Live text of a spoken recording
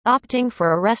Opting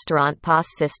for a restaurant POS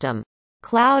system.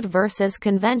 Cloud versus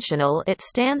conventional. It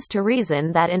stands to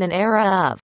reason that in an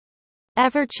era of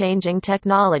ever-changing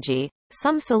technology,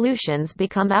 some solutions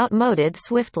become outmoded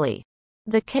swiftly.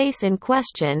 The case in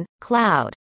question,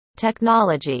 cloud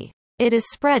technology. It is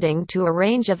spreading to a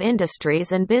range of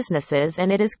industries and businesses,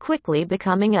 and it is quickly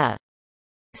becoming a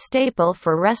staple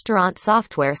for restaurant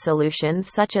software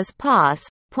solutions such as POS,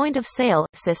 point-of-sale,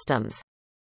 systems.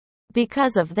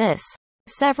 Because of this,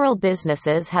 several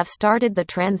businesses have started the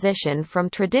transition from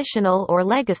traditional or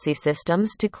legacy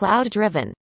systems to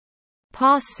cloud-driven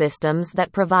POS systems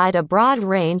that provide a broad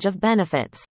range of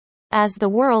benefits. As the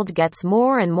world gets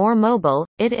more and more mobile,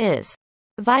 it is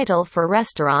vital for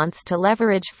restaurants to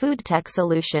leverage food tech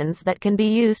solutions that can be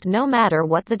used no matter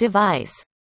what the device.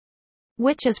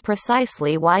 Which is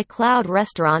precisely why cloud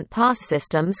restaurant POS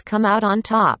systems come out on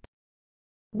top.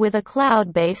 With a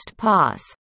cloud-based POS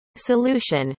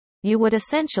solution, you would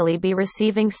essentially be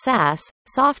receiving SaaS,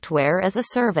 software as a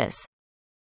service,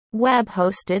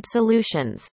 web-hosted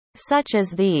solutions, such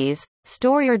as these,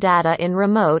 store your data in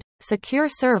remote, secure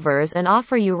servers and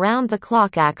offer you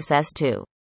round-the-clock access to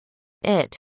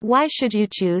it. Why should you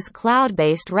choose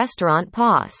cloud-based restaurant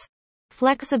POS?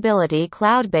 Flexibility.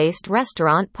 Cloud-based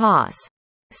restaurant POS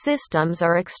systems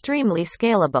are extremely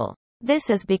scalable. This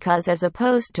is because, as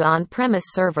opposed to on-premise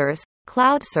servers,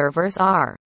 cloud servers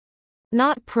are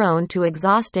not prone to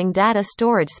exhausting data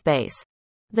storage space.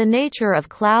 The nature of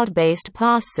cloud-based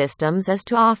POS systems is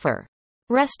to offer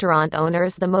restaurant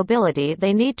owners the mobility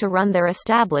they need to run their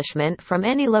establishment from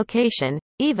any location,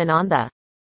 even on the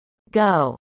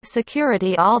go.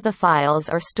 Security. All the files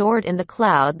are stored in the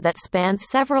cloud that spans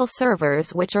several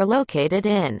servers which are located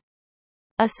in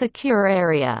a secure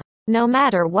area. No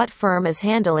matter what firm is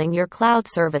handling your cloud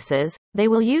services, they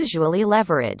will usually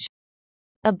leverage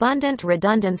abundant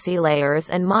redundancy layers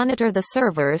and monitor the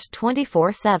servers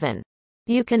 24/7.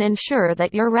 You can ensure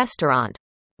that your restaurant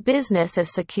business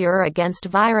is secure against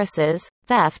viruses,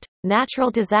 theft,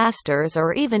 natural disasters,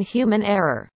 or even human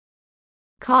error.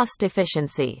 Cost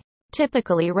efficiency.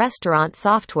 Typically, restaurant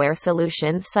software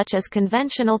solutions such as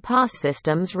conventional POS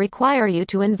systems require you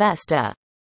to invest a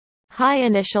high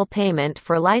initial payment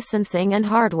for licensing and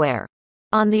hardware.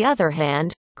 On the other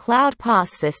hand, cloud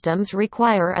POS systems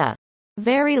require a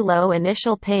very low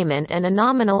initial payment and a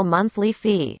nominal monthly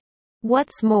fee.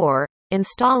 What's more,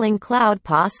 installing cloud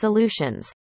POS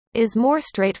solutions is more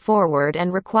straightforward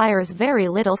and requires very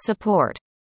little support.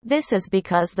 This is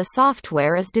because the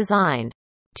software is designed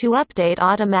to update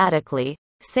automatically,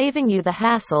 saving you the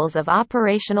hassles of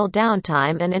operational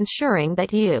downtime and ensuring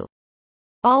that you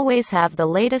always have the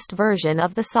latest version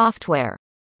of the software.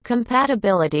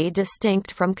 Compatibility.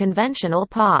 Distinct from conventional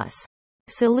POS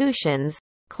solutions,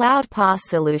 cloud POS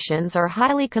solutions are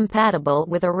highly compatible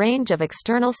with a range of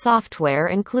external software,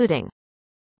 including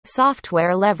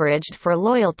software leveraged for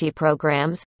loyalty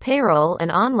programs, payroll,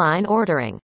 and online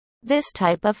ordering. This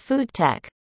type of food tech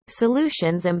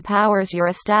solutions empowers your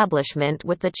establishment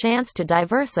with the chance to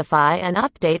diversify and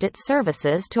update its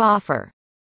services to offer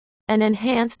an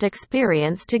enhanced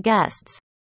experience to guests.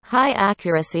 High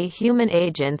accuracy. Human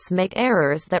agents make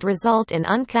errors that result in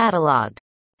uncatalogued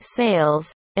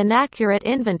sales, inaccurate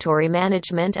inventory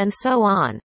management, and so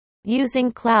on.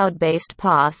 Using cloud-based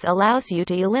POS allows you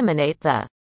to eliminate the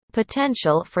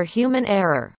potential for human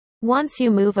error. Once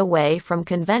you move away from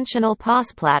conventional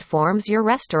POS platforms, your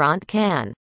restaurant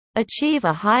can achieve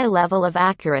a high level of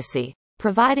accuracy,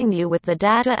 providing you with the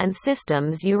data and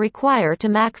systems you require to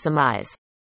maximize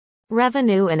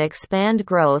revenue and expand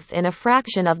growth in a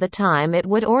fraction of the time it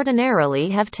would ordinarily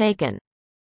have taken.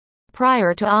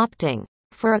 Prior to opting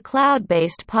for a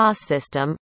cloud-based POS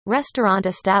system, restaurant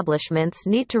establishments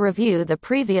need to review the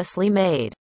previously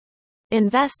made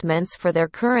investments for their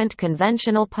current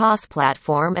conventional POS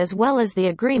platform as well as the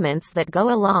agreements that go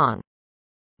along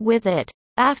with it.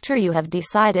 After you have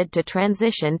decided to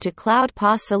transition to cloud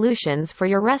POS solutions for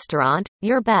your restaurant,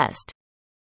 your best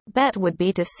bet would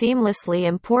be to seamlessly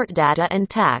import data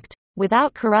intact,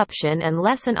 without corruption, and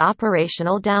lessen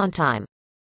operational downtime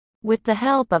with the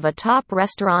help of a top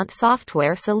restaurant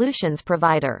software solutions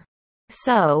provider.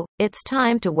 So, it's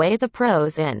time to weigh the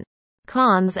pros and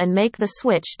cons and make the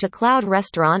switch to cloud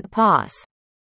restaurant POS.